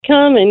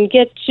Come and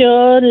get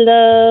your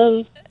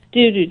love.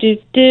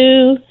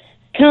 Do-do-do-do.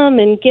 Come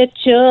and get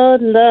your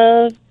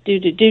love.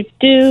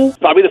 Do-do-do-do.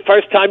 Probably the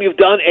first time you've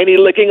done any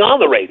licking on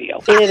the radio.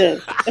 It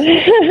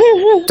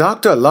is.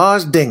 Dr.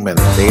 Lars Dingman,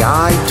 the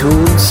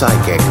iTunes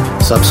Psychic.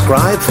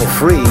 Subscribe for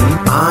free.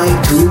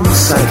 iTunes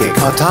Psychic,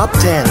 a top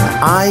 10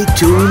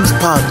 iTunes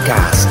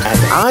podcast at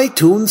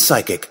iTunes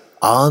Psychic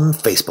on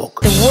Facebook.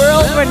 The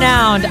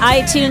world-renowned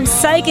iTunes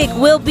Psychic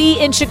will be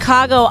in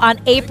Chicago on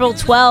April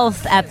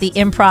 12th at the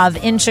Improv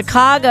in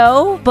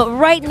Chicago. But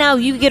right now,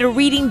 you get a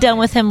reading done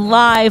with him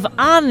live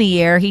on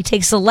the air. He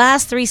takes the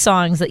last 3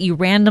 songs that you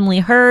randomly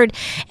heard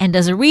and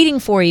does a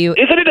reading for you.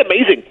 Isn't it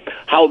amazing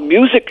how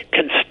music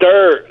can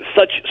stir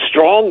such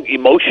strong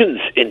emotions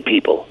in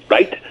people,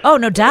 right? Oh,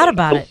 no doubt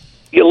about it.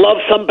 You love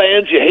some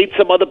bands, you hate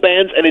some other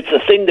bands, and it's a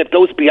thing that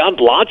goes beyond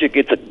logic.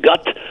 It's a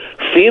gut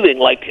feeling.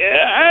 Like,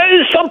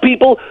 some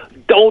people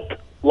don't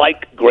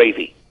like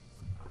gravy,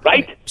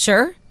 right?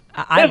 Sure.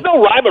 There's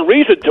no rhyme or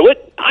reason to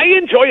it. I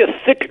enjoy a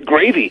thick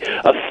gravy,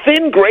 a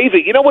thin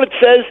gravy. You know what it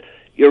says?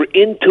 You're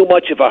in too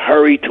much of a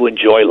hurry to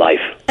enjoy life.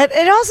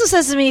 It also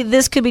says to me,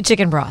 this could be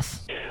chicken broth.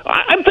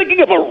 I'm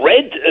thinking of a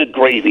red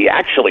gravy,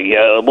 actually,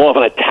 more of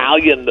an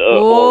Italian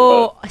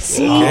or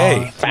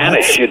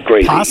Spanish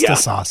gravy. Pasta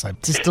sauce.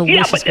 Just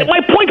delicious. Yeah, but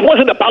my point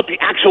wasn't about the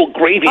actual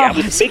gravy. I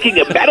was making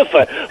a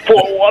metaphor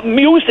for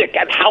music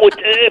and how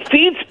it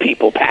feeds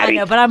people, Patti. I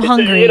know, but I'm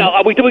hungry.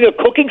 Are we doing a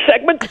cooking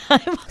segment?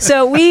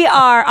 So we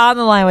are on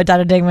the line with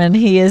Dr. Dingman.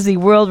 He is the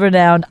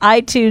world-renowned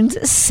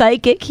iTunes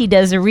Psychic. He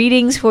does the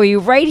readings for you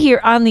right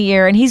here on the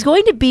air, and he's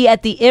going to be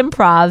at the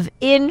Improv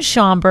in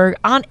Schaumburg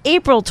on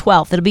April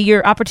 12th. It'll be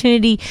your opportunity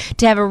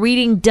to have a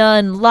reading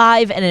done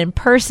live and in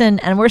person,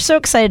 and we're so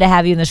excited to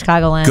have you in the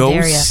Chicagoland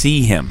area. Go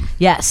see him.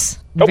 Yes.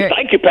 Oh,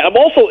 thank you, Pat.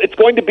 It's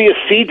going to be a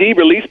CD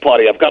release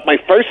party. I've got my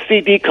first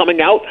CD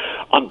coming out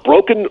on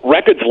Broken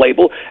Records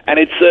label, and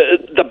it's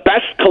the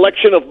best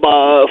collection of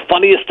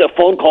funniest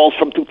phone calls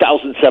from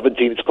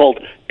 2017. It's called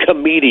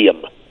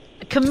Comedium.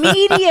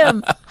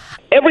 Comedium.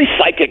 Every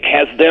psychic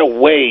has their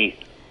way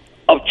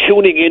of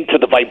tuning into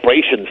the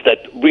vibrations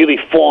that really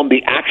form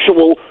the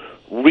actual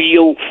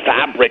real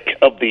fabric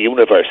of the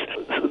universe.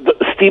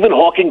 Stephen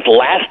Hawking's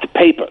last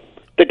paper,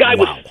 the guy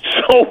was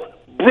so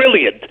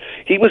brilliant.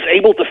 He was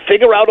able to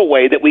figure out a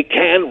way that we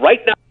can,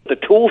 right now, the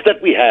tools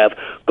that we have,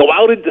 go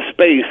out into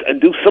space and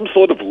do some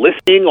sort of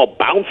lifting or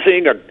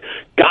bouncing or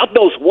God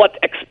knows what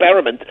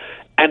experiment.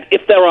 And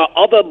if there are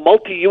other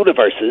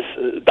multi-universes,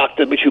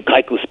 Dr. Michio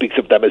Kaku speaks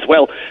of them as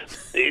well,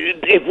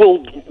 it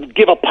will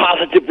give a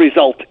positive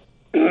result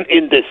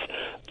in this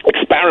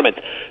experiment.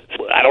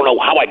 I don't know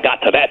how I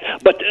got to that,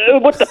 but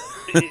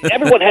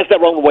everyone has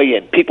their own way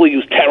in. People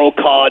use tarot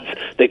cards,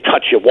 they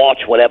touch your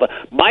watch, whatever.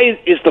 Mine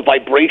is the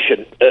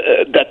vibration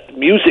that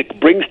music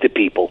brings to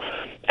people.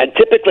 And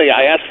typically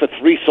I ask for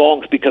 3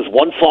 songs because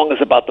one song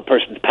is about the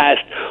person's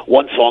past,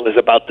 one song is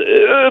about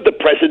the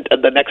present,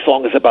 and the next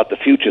song is about the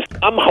future.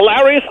 I'm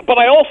hilarious, but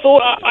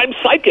I'm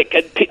psychic,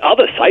 and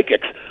other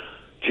psychics,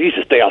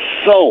 Jesus, they are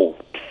so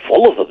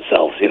full of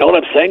themselves. You know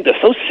what I'm saying? They're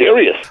so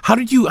serious. How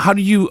did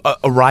you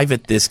arrive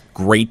at this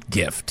great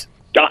gift?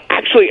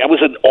 Actually, I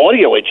was an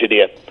audio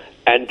engineer,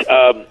 and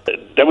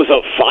there was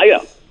a fire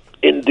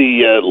in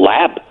the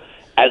lab.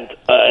 And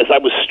as I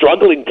was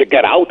struggling to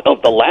get out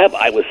of the lab,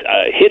 I was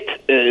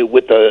hit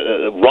with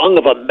the rung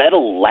of a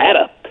metal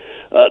ladder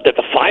that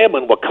the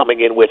firemen were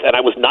coming in with, and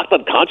I was knocked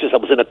unconscious. I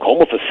was in a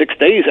coma for 6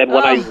 days, and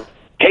when I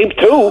came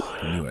to,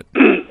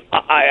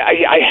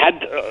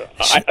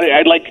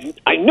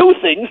 I knew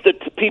things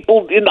that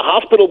people in the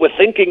hospital were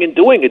thinking and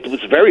doing. It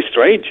was very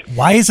strange.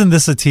 Why isn't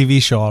this a TV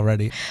show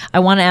already? I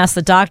want to ask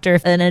the doctor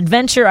if an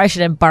adventure I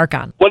should embark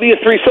on. What are your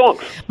 3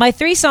 songs? My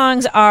 3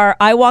 songs are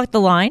I Walk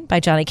the Line by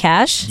Johnny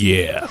Cash.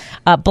 Yeah.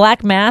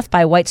 Black Math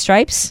by White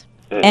Stripes.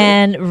 Mm-hmm.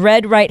 And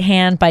Red Right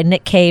Hand by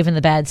Nick Cave and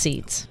the Bad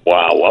Seeds.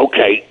 Wow,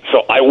 okay.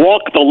 So I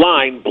Walk the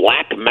Line,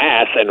 Black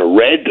Mass, and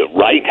Red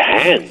Right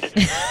Hand.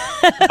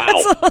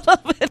 Wow.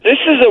 This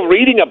is a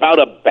reading about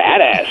a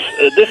badass.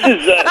 This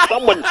is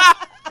someone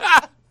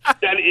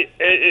that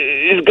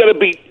is going to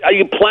be... Are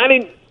you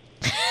planning...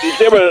 Is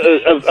there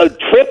a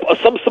trip or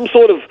some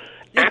sort of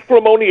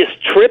acrimonious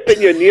trip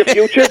in your near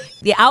future?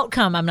 The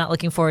outcome, I'm not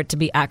looking for it to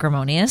be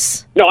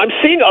acrimonious. No, I'm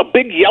seeing a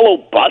big yellow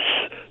bus.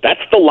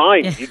 That's the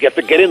line. You have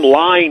to get in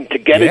line to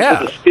get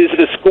into is it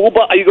a school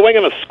bus? Are you going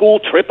on a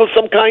school trip of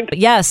some kind?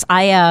 Yes,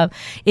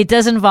 it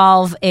does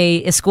involve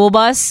a school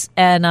bus,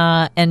 and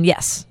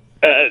yes.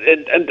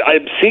 And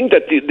I'm seeing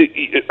that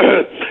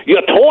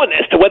you're torn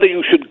as to whether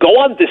you should go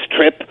on this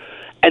trip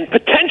and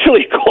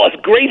potentially cause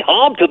great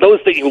harm to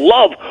those that you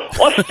love,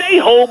 or stay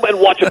home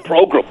and watch a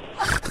program.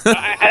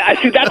 I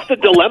see that's the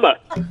dilemma.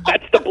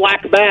 That's the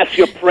black mass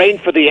you're praying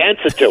for the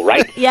answer to,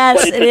 right? Yes,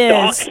 but it's a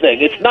dark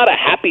thing. It's not a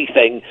happy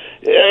thing.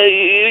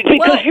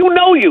 Because you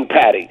know you,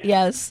 Patti.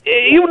 Yes.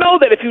 You know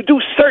that if you do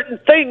certain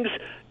things,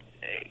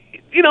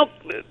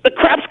 the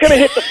crap's going to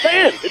hit the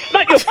fan. It's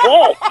not your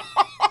fault.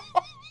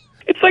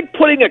 It's like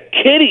putting a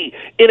kitty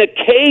in a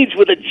cage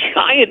with a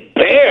giant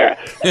bear.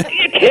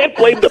 You can't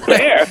blame the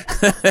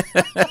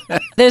bear.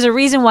 There's a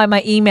reason why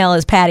my email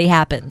is Patti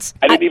Happens.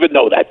 I didn't even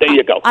know that. There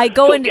you go. I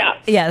go So, into yeah.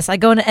 yes, I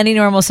go into any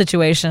normal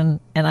situation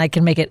and I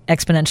can make it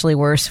exponentially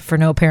worse for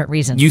no apparent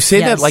reason. You say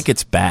Yes. that like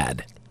it's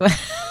bad.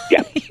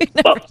 Yeah.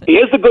 Well,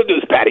 here's the good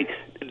news, Patty.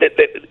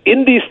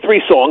 In these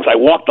three songs, I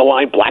Walk the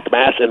Line, Black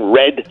Mass, and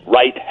Red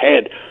Right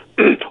Hand.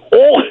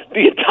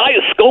 The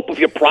entire scope of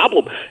your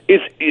problem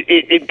is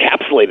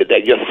encapsulated there.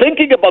 You're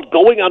thinking about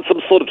going on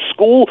some sort of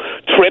school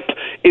trip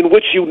in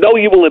which you know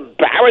you will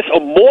embarrass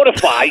or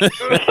mortify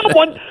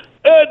someone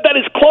that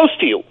is close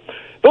to you.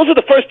 Those are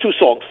the first two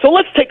songs. So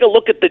let's take a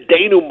look at the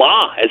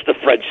denouement, as the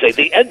French say,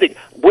 the ending.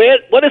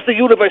 What is the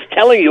universe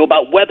telling you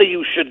about whether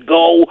you should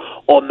go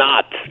or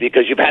not?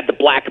 Because you've had the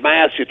Black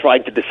Mass, you're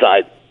trying to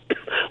decide.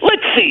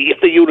 Let's see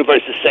if the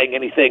universe is saying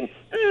anything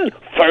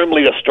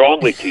firmly or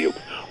strongly to you.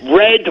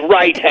 Red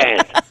right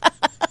hand.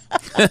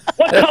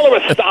 What color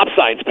are stop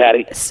signs,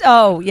 Patty?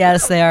 Oh,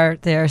 yes, they are.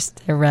 They're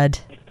red.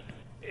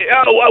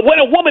 When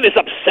a woman is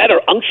upset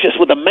or anxious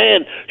with a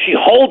man, she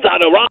holds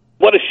out her arm.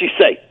 What does she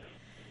say?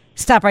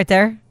 Stop right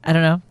there. I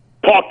don't know.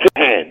 Talk to the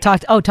hand. Talk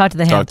to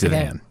the hand. Talk to the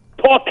Okay. hand.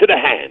 Talk to the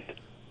hand.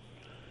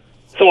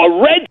 So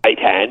a red right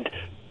hand,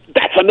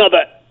 that's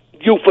another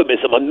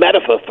euphemism, a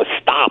metaphor for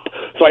stop.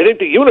 So I think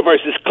the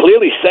universe is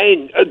clearly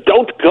saying,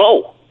 don't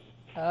go.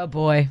 Oh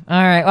boy!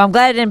 All right. Well, I'm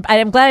glad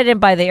I didn't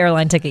buy the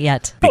airline ticket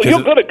yet. Oh,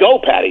 you're going to go,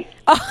 Patty.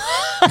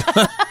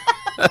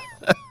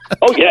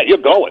 Oh, yeah, you're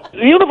going.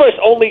 The universe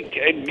only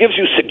gives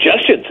you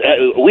suggestions.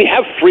 We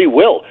have free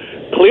will,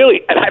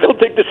 clearly, and I don't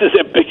think this is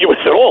ambiguous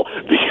at all.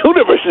 The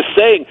universe is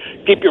saying,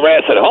 keep your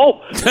ass at home.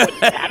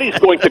 But Patty's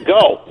going to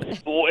go.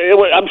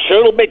 I'm sure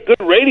it'll make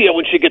good radio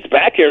when she gets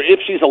back here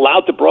if she's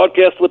allowed to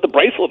broadcast with the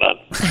bracelet on.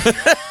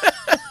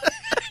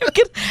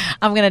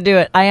 I'm gonna do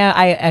it.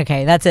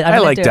 Okay, that's it. I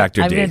like Dr.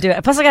 Dr. I'm D. gonna do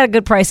it. Plus, I got a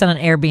good price on an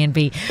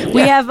Airbnb.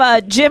 We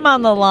have Jim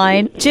on the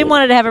line. Jim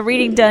wanted to have a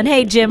reading done.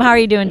 Hey, Jim, how are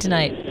you doing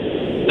tonight?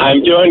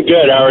 I'm doing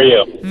good. How are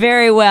you?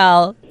 Very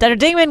well. Dr.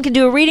 Dingman can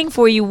do a reading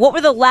for you. What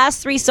were the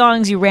last three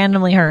songs you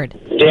randomly heard?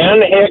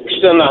 Dan Hicks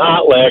and the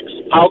Hot Licks.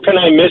 How Can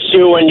I Miss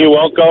You When You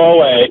Won't Go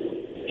Away?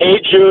 Hey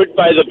Jude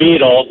by the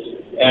Beatles.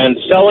 And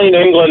Selling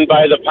England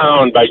by the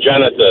Pound by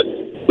Genesis.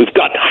 We've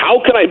got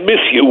How Can I Miss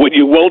You When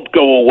You Won't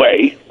Go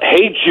Away,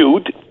 Hey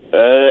Jude,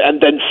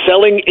 and then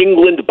Selling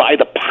England by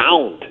the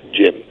Pound,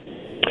 Jim.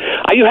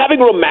 Are you having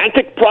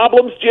romantic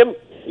problems, Jim?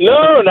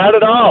 No, not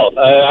at all.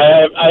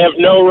 I have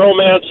no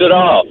romance at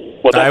all.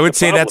 Well, I would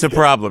say that's a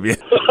problem. Yeah.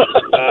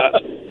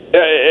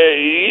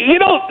 You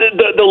know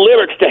the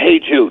lyrics to Hey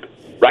Jude,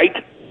 right?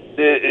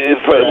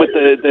 With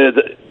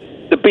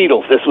the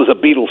Beatles. This was a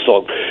Beatles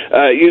song.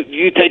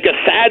 You take a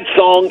sad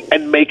song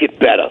and make it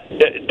better.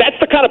 That's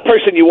the kind of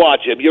person you are,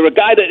 Jim. You're a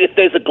guy that if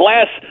there's a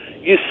glass,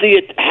 you see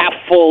it half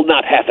full,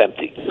 not half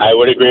empty. I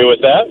would agree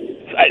with that.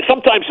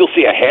 Sometimes you'll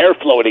see a hair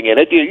floating in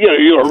it.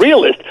 You're a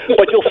realist,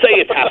 but you'll say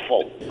it's half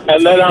full.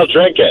 And then I'll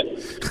drink it.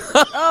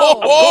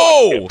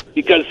 Oh!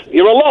 Because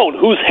you're alone.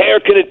 Whose hair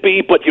can it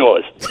be but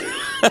yours?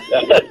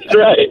 That's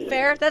right.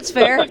 Fair. That's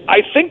fair.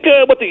 I think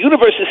what the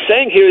universe is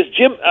saying here is,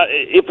 Jim,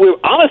 if we're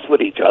honest with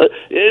each other,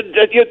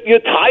 that you're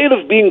tired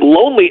of being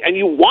lonely and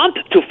you want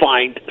to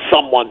find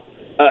someone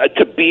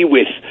to be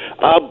with,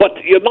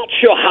 but you're not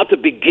sure how to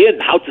begin,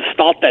 how to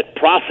start that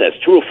process.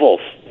 True or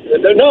false?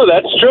 No,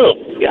 that's true.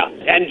 Yeah,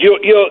 and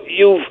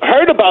you've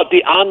heard about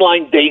the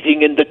online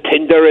dating and the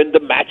Tinder and the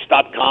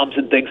Match.coms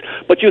and things,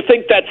 but you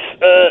think that's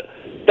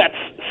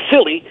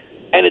silly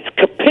and it's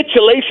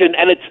capitulation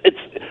and it's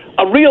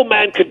a real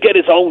man could get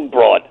his own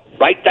broad,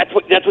 right? That's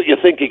what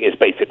you're thinking is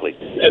basically.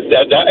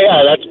 Yeah,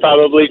 that's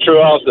probably true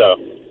also.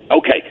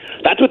 Okay,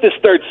 that's what this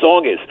third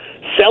song is.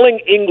 Selling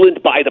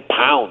England by the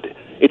Pound.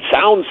 It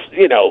sounds,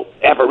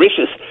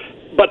 avaricious,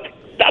 but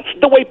that's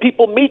the way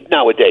people meet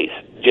nowadays,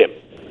 Jim.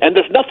 And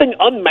there's nothing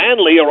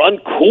unmanly or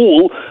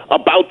uncool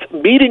about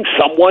meeting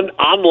someone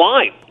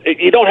online.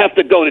 You don't have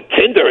to go to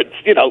Tinder. It's,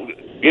 you know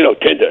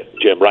Tinder,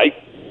 Jim, right?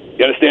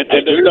 You understand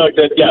Tinder? I do know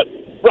that, yes.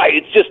 Right.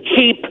 It's just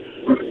cheap,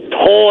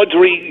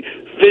 tawdry,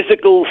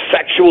 physical,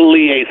 sexual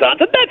liaisons.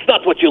 And that's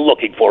not what you're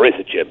looking for, is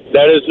it, Jim?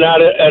 That is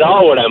not at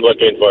all what I'm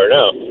looking for,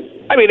 no.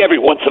 I mean, every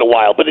once in a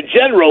while. But in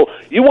general,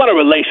 you want a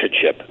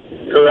relationship.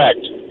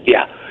 Correct.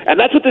 Yeah. And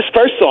that's what this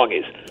first song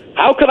is.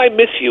 How Can I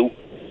Miss You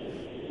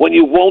When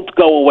You Won't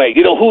Go Away?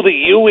 You know who the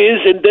you is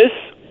in this?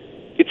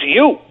 It's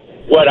you.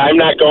 What, I'm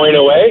not going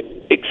away?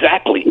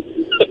 Exactly.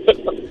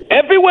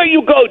 Everywhere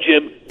you go,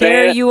 Jim,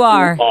 There you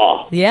are.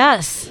 are.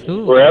 Yes.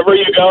 Ooh. Wherever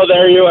you go,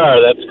 there you are.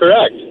 That's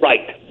correct.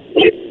 Right.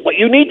 What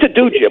you need to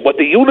do, Jim, what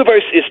the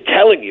universe is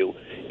telling you,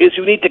 is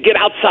you need to get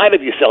outside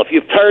of yourself.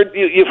 You've heard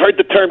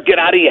the term "get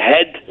out of your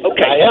head."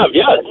 Okay. I have,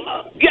 yes.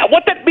 Yeah.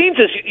 What that means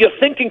is you're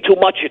thinking too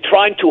much. You're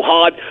trying too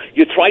hard.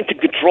 You're trying to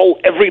control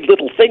every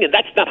little thing, and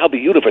that's not how the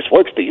universe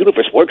works. The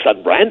universe works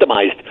on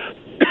randomized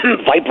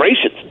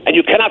vibrations, and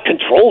you cannot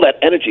control that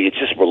energy. It's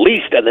just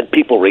released, and then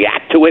people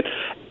react to it.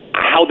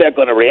 How they're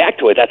going to react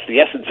to it, that's the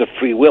essence of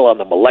free will on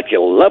the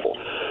molecular level.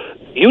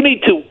 You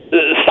need to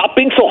stop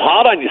being so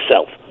hard on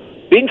yourself.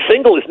 Being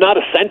single is not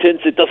a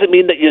sentence. It doesn't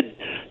mean that you're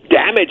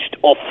damaged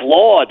or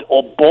flawed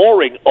or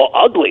boring or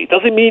ugly. It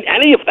doesn't mean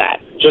any of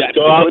that. Just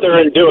go out there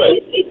and do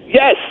it.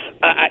 Yes,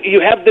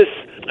 you have this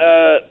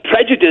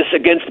prejudice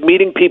against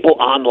meeting people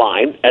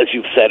online, as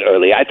you've said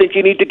earlier. I think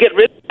you need to get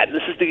rid of that.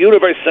 This is the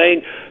universe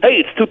saying,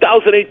 hey, it's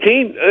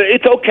 2018.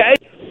 It's okay,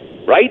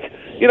 right?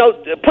 You know,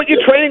 put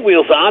your training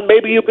wheels on.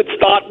 Maybe you could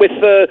start with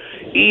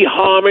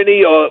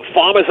eHarmony or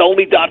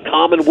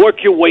FarmersOnly.com and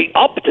work your way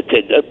up to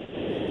Tinder,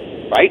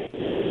 right?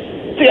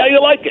 See how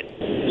you like it.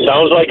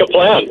 Sounds like a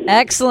plan.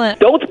 Excellent.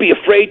 Don't be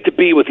afraid to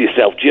be with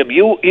yourself, Jim.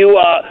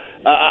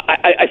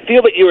 I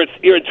feel that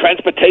you're in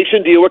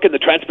transportation. Do you work in the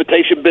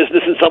transportation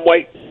business in some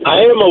way? I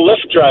am a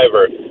Lyft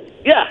driver.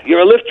 Yeah, you're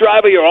a Lyft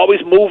driver. You're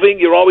always moving.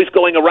 You're always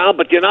going around,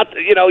 but you're not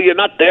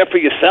there for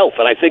yourself.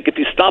 And I think if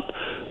you stop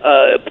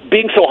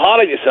being so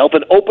hard on yourself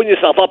and open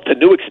yourself up to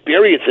new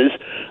experiences,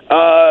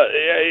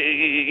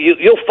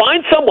 you'll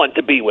find someone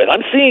to be with.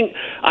 I'm seeing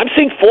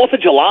 4th of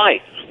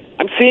July.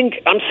 I'm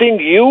seeing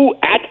you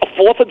at a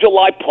 4th of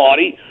July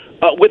party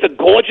with a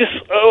gorgeous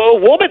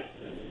woman.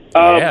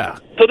 Yeah.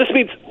 So this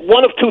means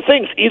one of two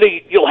things. Either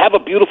you'll have a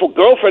beautiful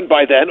girlfriend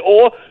by then,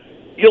 or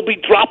you'll be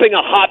dropping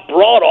a hot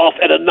broad off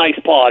at a nice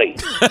party.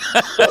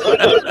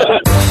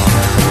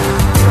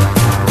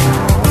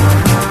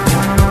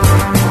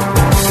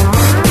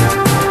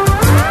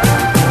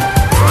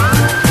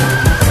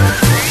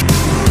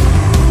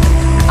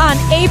 On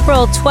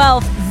April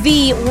 12th,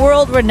 the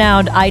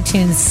world-renowned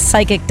iTunes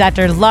psychic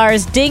Dr.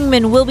 Lars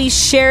Dingman will be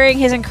sharing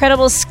his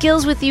incredible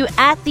skills with you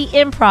at the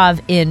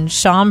Improv in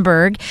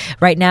Schaumburg.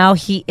 Right now,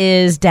 he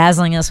is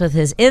dazzling us with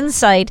his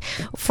insight.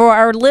 For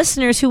our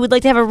listeners who would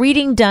like to have a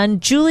reading done,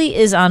 Julie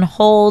is on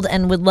hold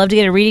and would love to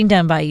get a reading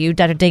done by you,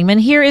 Dr. Dingman.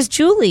 Here is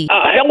Julie.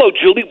 Hello,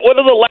 Julie. What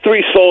are the last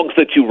 3 songs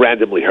that you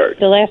randomly heard?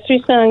 The last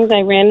 3 songs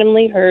I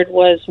randomly heard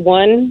was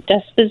 1,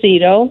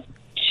 Despacito,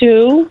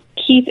 2,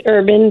 Keith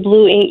Urban,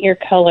 Blue Ain't Your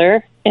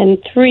Color, and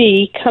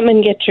 3, Come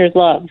and Get Your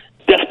Love.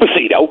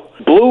 Despacito,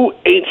 Blue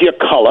Ain't Your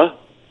Color,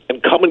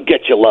 and Come and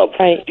Get Your Love.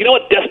 Right. You know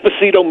what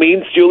Despacito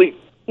means, Julie?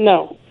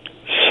 No.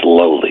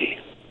 Slowly.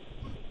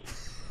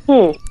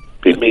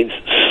 It means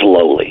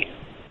slowly.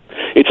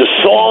 It's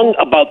a song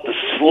about the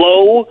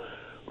slow,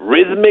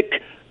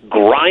 rhythmic,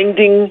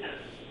 grinding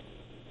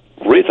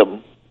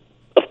rhythm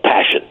of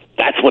passion.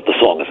 That's what the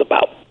song is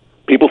about.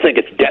 People think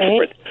it's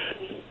desperate.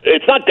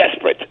 It's not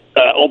desperate,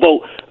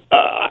 although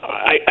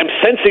I'm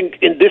sensing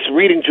in this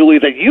reading, Julie,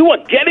 that you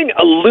are getting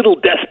a little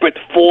desperate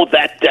for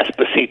that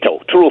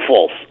Despacito. True or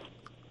false?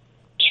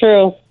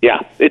 True.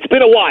 Yeah. It's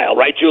been a while,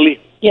 right, Julie?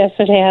 Yes,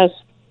 it has.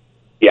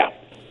 Yeah.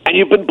 And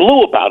you've been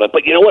blue about it,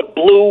 but you know what?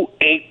 Blue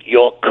ain't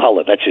your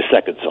color. That's your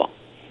second song.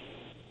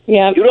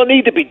 Yeah. You don't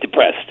need to be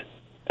depressed.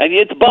 And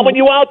it's bumming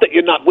you out that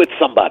you're not with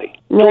somebody.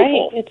 True or Right.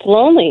 false? It's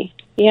lonely.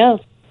 Yeah.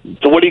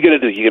 So what are you going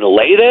to do? You're going to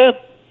lay there?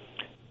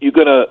 You're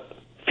going to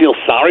feel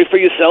sorry for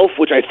yourself,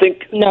 which I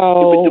think you've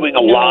been doing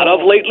a lot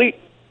of lately?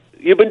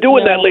 You've been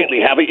doing that lately,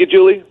 haven't you,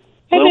 Julie?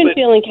 I've been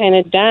feeling kind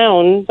of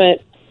down,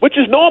 but... Which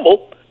is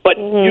normal, but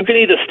you can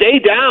either stay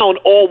down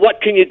or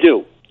what can you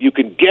do? You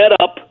can get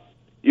up,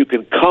 you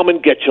can come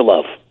and get your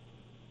love,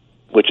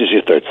 which is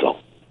your third song.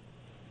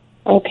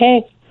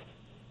 Okay.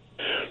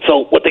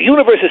 So what the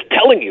universe is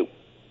telling you,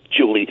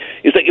 Julie,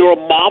 is that you're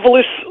a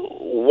marvelous,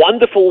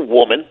 wonderful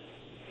woman,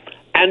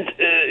 and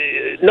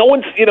no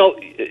one's,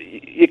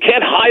 you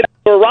can't hide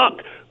under a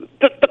rock.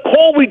 The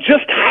call we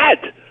just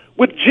had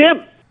with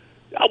Jim,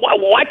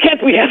 why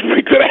can't we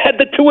could have had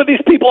the two of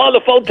these people on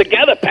the phone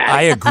together, Pat?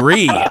 I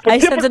agree. I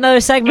sense another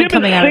segment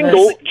coming out of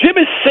this. Jim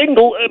is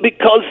single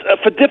because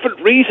for different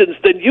reasons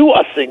than you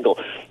are single.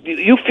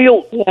 You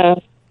feel... Yeah.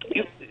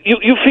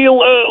 You feel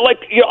like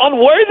you're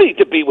unworthy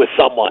to be with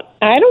someone.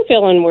 I don't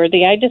feel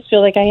unworthy. I just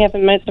feel like I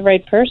haven't met the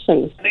right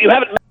person. You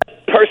haven't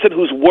met a person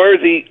who's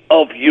worthy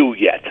of you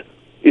yet,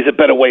 is a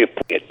better way of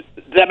putting it.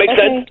 Does that make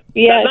sense?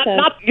 Yeah,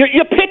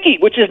 you're picky,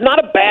 which is not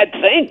a bad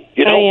thing.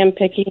 I am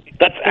picky.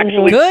 That's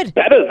actually Good.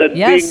 better than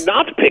being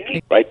not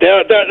picky. Right?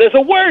 There's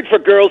a word for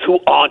girls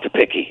who aren't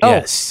picky.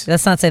 Yes.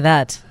 Let's not say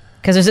that.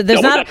 Because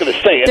there's we're not going to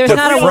say it. There's but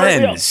not a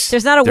friends. word.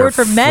 There's not a They're word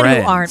for men who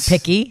friends. aren't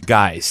picky.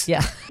 Guys.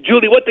 Yeah.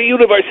 Julie, what the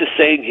universe is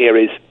saying here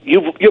is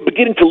you're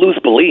beginning to lose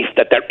belief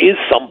that there is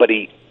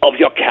somebody of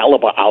your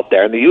caliber out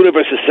there. And the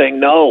universe is saying,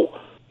 no,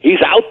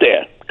 he's out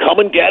there. Come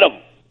and get him.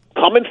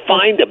 Come and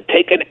find him.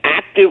 Take an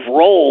active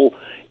role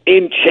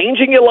in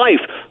changing your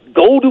life.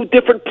 Go to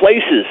different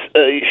places.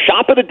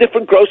 Shop at a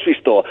different grocery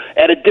store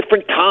at a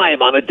different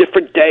time on a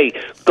different day.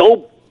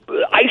 Go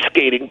ice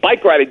skating,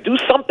 bike riding. Do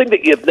something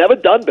that you've never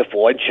done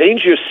before and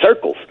change your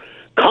circles.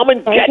 Come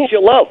and get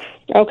your love.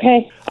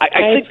 Okay. I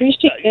think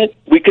appreciate it.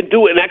 We can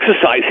do an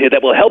exercise here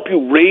that will help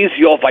you raise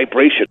your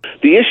vibration.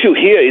 The issue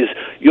here is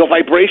your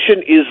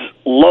vibration is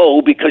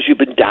low because you've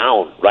been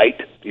down, right?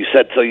 You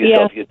said so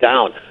yourself, you're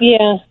down.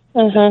 Yeah.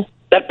 Uh-huh.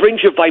 That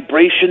brings your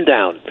vibration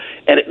down,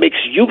 and it makes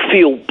you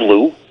feel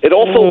blue. It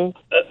also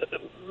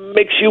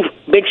makes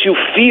you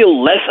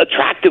feel less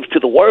attractive to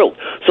the world.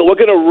 So we're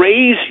going to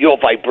raise your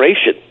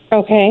vibration.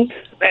 Okay.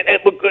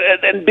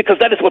 and because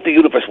that is what the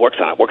universe works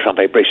on. It works on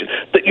vibration.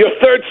 Your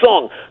third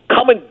song,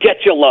 Come and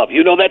Get Your Love.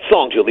 You know that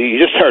song, Julie. You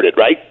just heard it,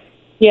 right?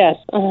 Yes.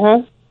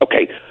 Uh-huh.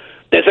 Okay.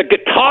 There's a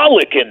guitar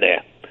lick in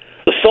there.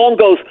 The song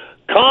goes,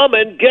 Come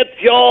and Get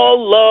Your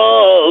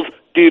Love.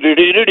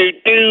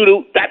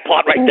 Do-do-do-do-do-do. That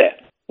part right there.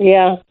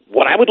 Yeah.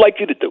 What I would like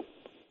you to do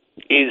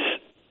is,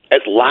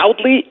 as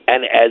loudly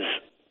and as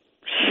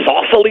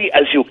saucily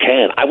as you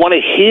can, I want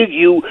to hear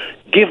you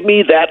give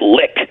me that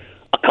lick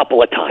a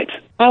couple of times.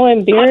 How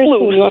embarrassing.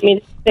 You want me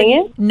to sing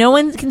it? No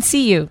one can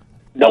see you.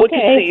 No one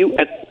can see you.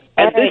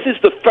 And this is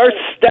the first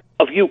step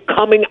of you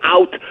coming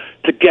out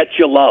to get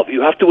your love.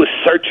 You have to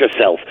assert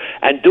yourself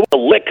and do a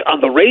lick on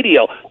the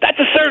radio. That's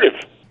assertive.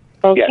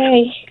 Okay.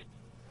 Yes.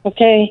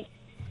 Okay.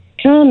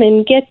 Come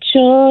and get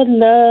your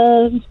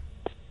love.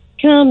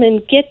 Come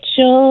and get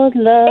your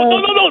love. Oh,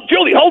 no,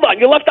 Julie, hold on.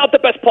 You left out the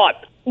best part.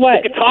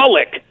 What? The guitar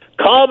lick.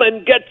 Come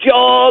and get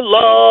your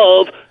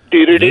love.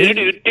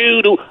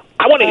 Do-do-do-do-do-do.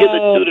 I want to hear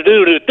the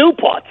do-do-do-do-do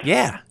part.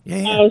 Yeah.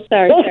 Oh,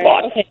 sorry. Both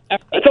parts. Okay. All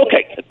right. It's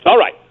okay. It's all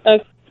right.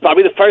 Okay. It's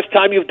probably the first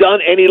time you've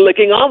done any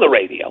licking on the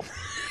radio.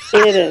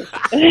 It is.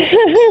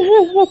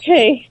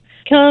 Okay.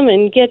 Come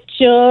and get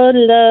your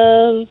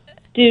love.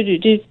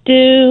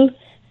 Do-do-do-do.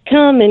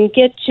 Come and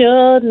get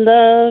your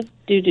love.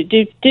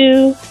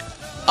 Do-do-do-do.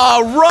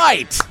 All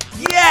right.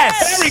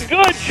 Yes. Very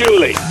good,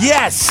 Julie.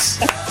 Yes.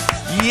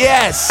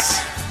 Yes.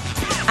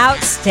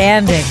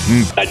 Outstanding.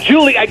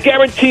 Julie, I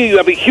guarantee you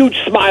have a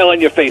huge smile on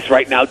your face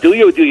right now. Do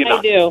you or do you not?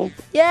 I do.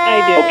 Yay!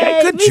 I do.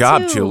 Okay, good Me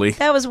job, too. Julie.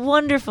 That was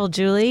wonderful,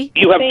 Julie.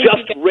 You have Thank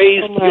just you guys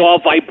raised so much. your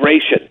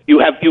vibration.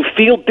 You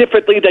feel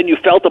differently than you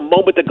felt a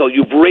moment ago.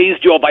 You've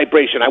raised your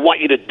vibration. I want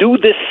you to do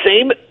this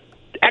same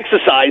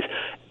exercise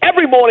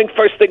every morning,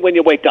 first thing when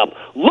you wake up.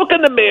 Look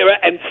in the mirror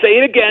and say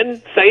it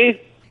again.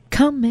 Say,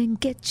 Come and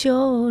get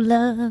your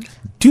love.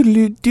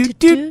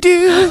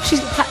 Do-do-do-do-do.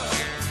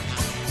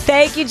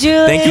 Thank you,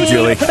 Julie. Thank you,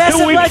 Julie. Best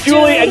 2 of weeks, luck,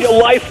 Julie, and your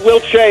life will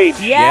change.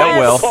 Yes. Yeah, it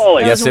will.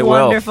 Calling. Yes, That was it will.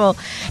 wonderful.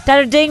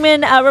 Dr.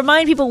 Dingman,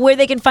 remind people where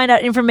they can find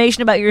out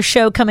information about your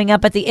show coming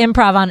up at the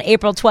Improv on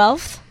April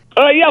 12th.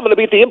 Yeah, I'm going to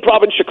be at the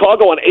Improv in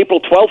Chicago on April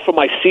 12th for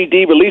my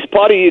CD release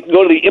party. You can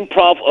go to the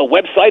Improv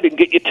website and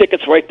get your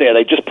tickets right there.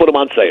 They just put them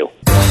on sale.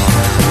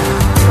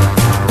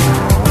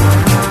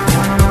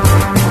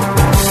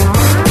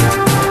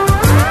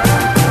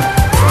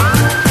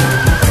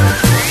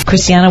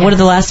 Christina, what are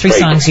the last 3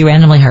 songs you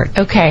randomly heard?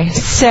 Okay,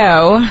 so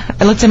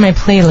I looked at my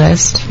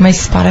playlist, my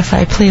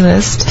Spotify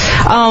playlist.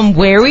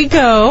 Where We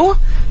Go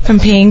from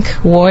Pink,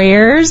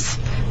 Warriors,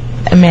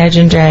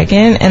 Imagine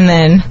Dragon, and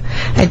then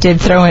I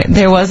did throw in,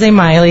 there was a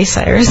Miley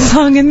Cyrus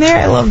song in there.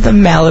 I love the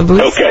Malibu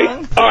Okay.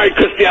 song. All right,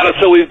 Christiana,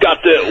 so we've got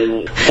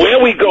the Where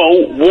We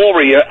Go,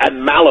 Warrior,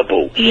 and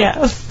Malibu.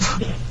 Yes.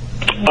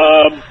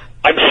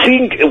 I'm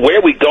seeing Where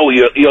We Go.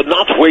 You're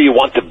not where you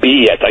want to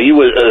be yet. Are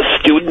you a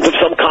student of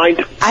some kind?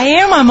 I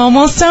am. I'm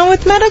almost done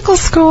with medical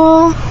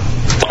school.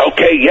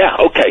 Okay, yeah,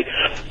 okay.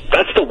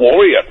 That's the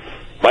Warrior,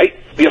 right?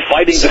 You're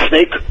fighting the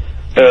snake.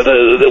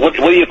 What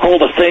do you call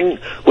the thing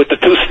with the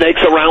 2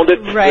 snakes around it?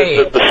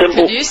 Right. The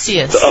symbol.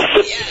 Caduceus.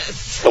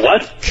 The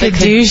what?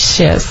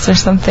 Caduceus or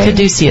something.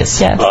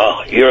 Caduceus. Yes.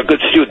 Oh, you're a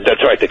good student.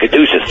 That's right, the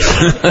Caduceus.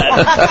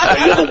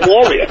 You're the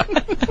Warrior.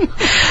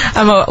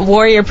 I'm a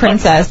warrior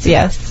princess,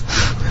 yes.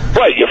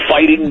 Right, you're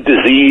fighting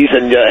disease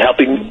and you're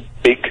helping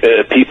make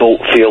people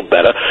feel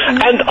better.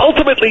 And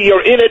ultimately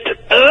you're in it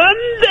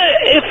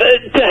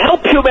to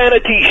help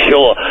humanity,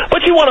 sure.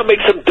 But you want to make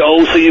some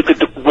dough so you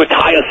could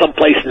retire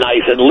someplace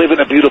nice and live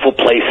in a beautiful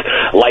place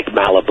like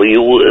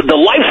Malibu. The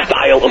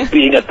lifestyle of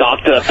being a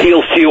doctor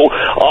appeals to you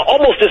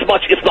almost as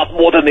much, if not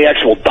more, than the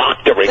actual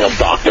doctoring of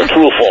doctor.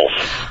 True or false?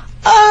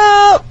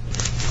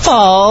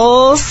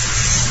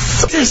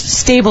 False. It's a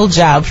stable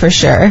job for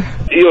sure.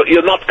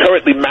 You're not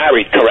currently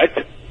married, correct?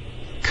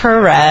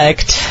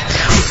 Correct.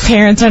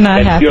 Parents are not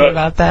And happy you're-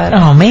 about that.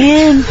 Oh,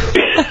 man.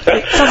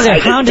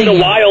 It's been a you.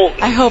 while.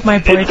 I hope my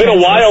boyfriend. It's been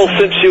a while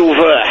since you've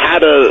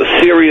had a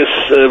serious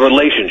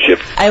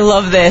relationship. I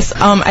love this.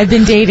 I've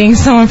been dating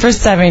someone for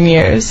 7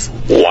 years.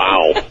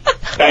 Wow.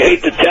 I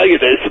hate to tell you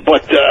this,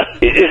 but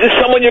is this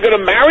someone you're going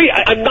to marry?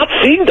 I'm not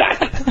seeing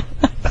that.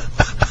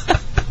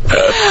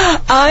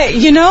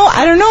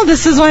 I don't know.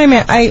 This is why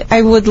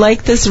I would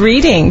like this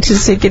reading,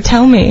 just so you could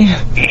tell me.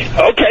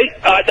 Okay.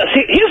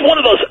 See, here's one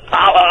of those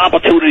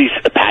opportunities,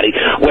 Patti,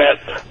 where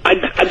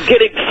I'm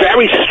getting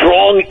very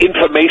strong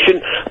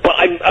information, but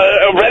I'm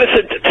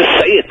reticent to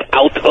say it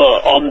out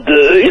on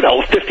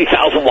the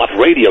 50,000 watt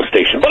radio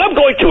station. But I'm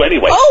going to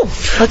anyway. Oh,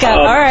 look out!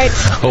 All right,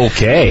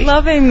 Okay.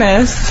 loving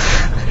this.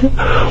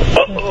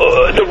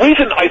 The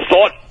reason I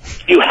thought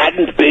you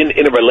hadn't been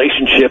in a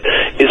relationship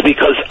is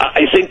because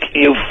I think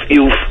you've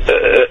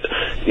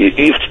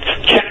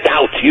checked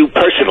out. You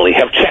personally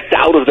have checked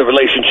out of the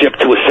relationship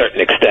to a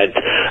certain extent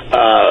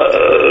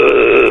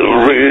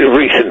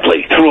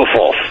recently. True or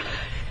false?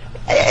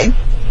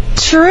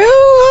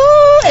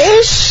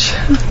 True-ish.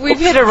 We've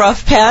hit a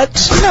rough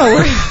patch.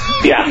 No.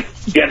 Yeah,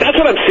 that's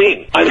what I'm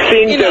seeing. I'm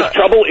seeing there's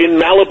trouble in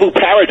Malibu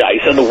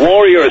paradise, and the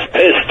Warrior is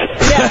pissed.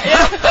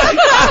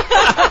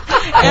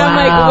 And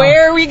my like,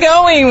 where are we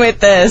going with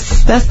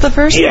this? That's the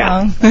first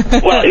song.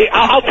 Well,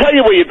 I'll tell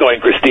you where you're going,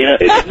 Christina.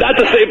 It's not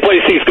the same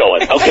place he's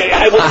going, okay?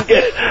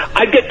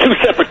 I'd get 2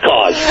 separate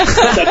cars.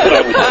 That's what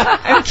I would do.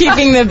 I'm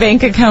keeping the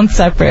bank account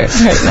separate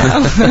right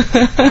now.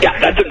 Yeah,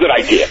 that's a good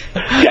idea.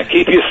 Yeah,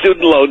 keep your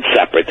student loans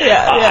separate.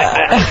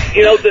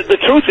 The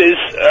truth is,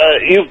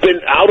 you've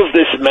been out of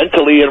this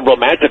mentally and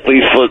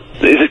romantically for,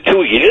 is it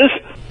 2 years?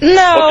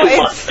 No,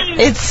 it's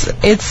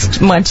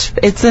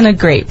in a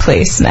great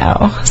place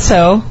now.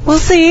 So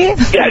we'll see.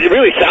 Yeah, it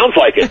really sounds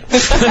like it.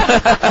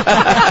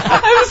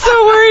 I'm so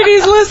worried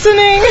he's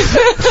listening.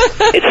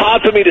 It's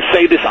hard for me to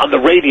say this on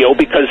the radio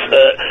because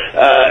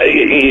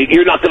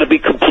you're not going to be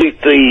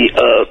completely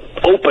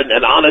open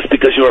and honest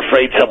because you're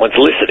afraid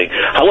someone's listening.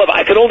 However,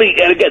 I can only,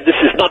 and again,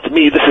 this is not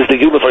me, this is the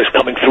universe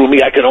coming through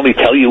me. I can only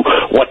tell you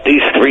what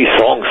these 3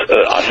 songs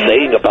are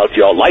saying about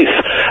your life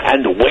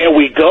and where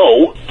we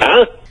go,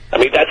 I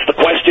mean, that's the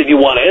question you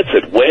want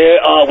answered. Where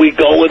are we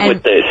going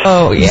with this?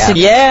 Oh, yeah.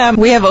 Yeah,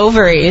 we have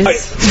ovaries. Right.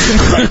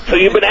 So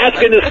you've been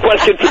asking this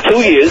question for 2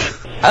 years.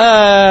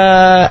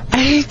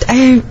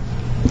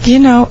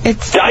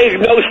 It's...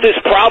 Diagnose this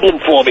problem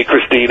for me,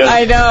 Christina.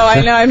 I know.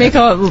 I make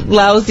a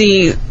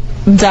lousy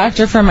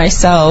doctor for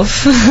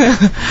myself.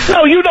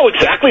 No, you know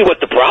exactly what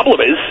the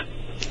problem is.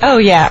 Oh,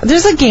 yeah.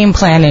 There's a game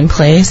plan in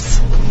place.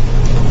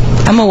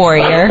 I'm a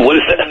warrior. What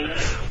is that?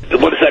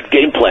 What is that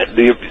game plan?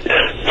 You're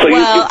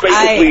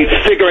basically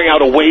figuring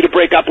out a way to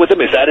break up with him?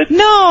 Is that it?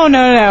 No.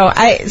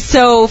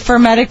 So for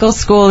medical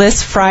school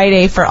this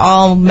Friday, for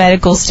all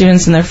medical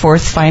students in their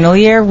 4th final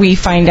year, we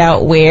find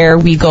out where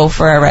we go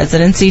for our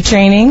residency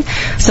training.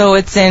 So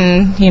it's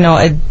in,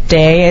 a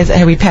day.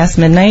 Have we passed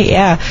midnight?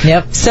 Yeah.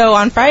 Yep. So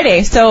on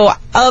Friday. So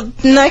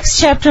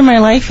next chapter of my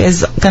life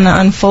is going to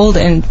unfold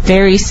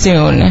very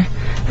soon.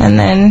 And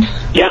then...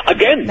 Yeah,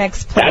 again,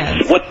 next plan.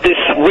 That's what this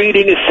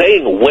reading is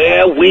saying,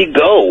 where we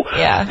go.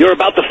 Yeah. You're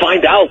about to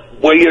find out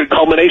where your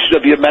culmination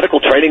of your medical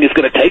training is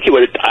going to take you.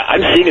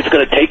 I'm seeing it's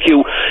going to take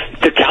you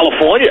to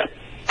California.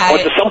 Or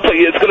to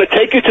someplace. It's going to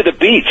take you to the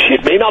beach.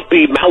 It may not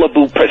be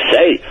Malibu per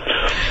se.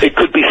 It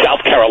could be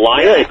South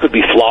Carolina. It could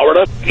be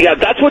Florida. Yeah,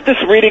 that's what this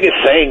reading is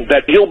saying,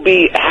 that you'll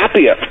be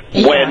happier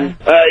when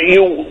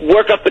you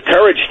work up the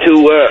courage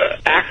to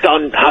act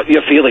on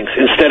your feelings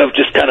instead of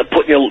just kind of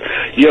putting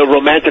your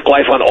romantic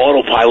life on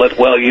autopilot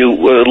while you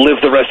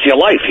live the rest of your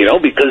life,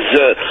 because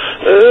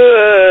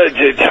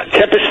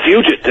tempus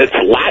fugit, it's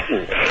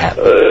Latin.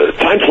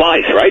 Time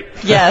flies, right?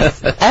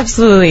 Yes,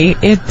 absolutely.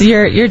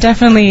 You're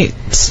definitely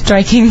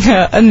striking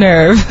a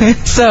nerve.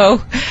 So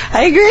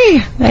I agree.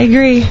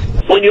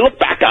 When you look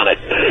back on it,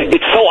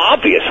 it's so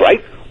obvious,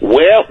 right?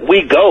 Where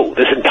we go.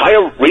 This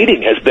entire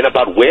reading has been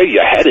about where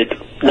you're headed,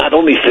 not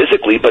only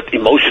physically, but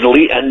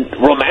emotionally and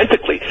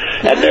romantically.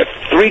 And there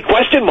are 3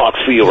 question marks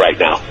for you right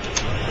now.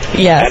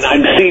 Yes. And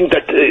I'm seeing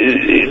that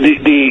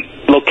the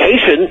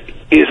location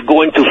is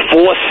going to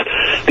force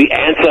the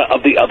answer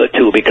of the other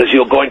 2 because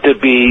you're going to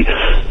be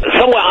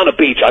somewhere on a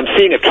beach. I'm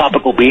seeing a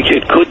tropical beach.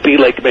 It could be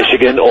Lake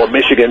Michigan or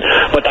Michigan,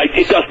 but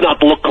it does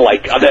not look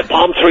like. Are there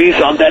palm trees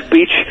on that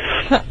beach?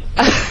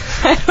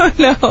 I don't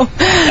know.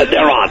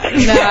 There aren't.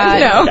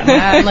 No.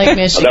 Lake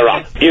Michigan. There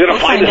aren't. You're going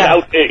to find this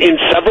out in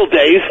several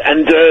days,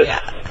 and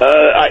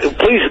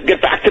please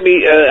get back to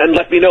me and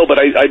let me know. But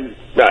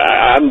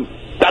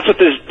that's what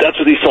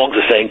these songs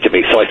are saying to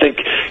me. So I think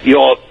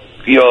your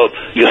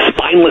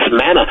spineless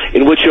manner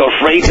in which you're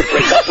afraid to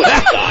break up with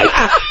that guy.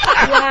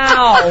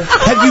 Wow.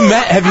 Have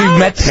you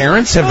met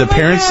parents?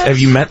 Have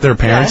you met their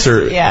parents? Yes,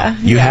 or yeah.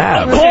 You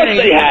have. Of course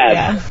they have.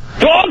 Yeah.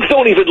 Dogs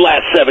don't even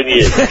last 7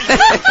 years.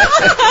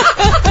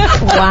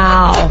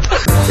 Wow.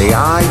 The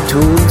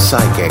iTunes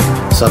Psychic.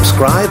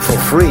 Subscribe for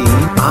free.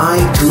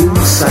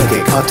 iTunes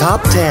Psychic. A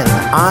top 10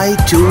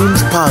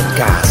 iTunes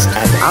podcast.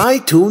 And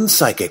iTunes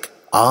Psychic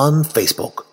on Facebook.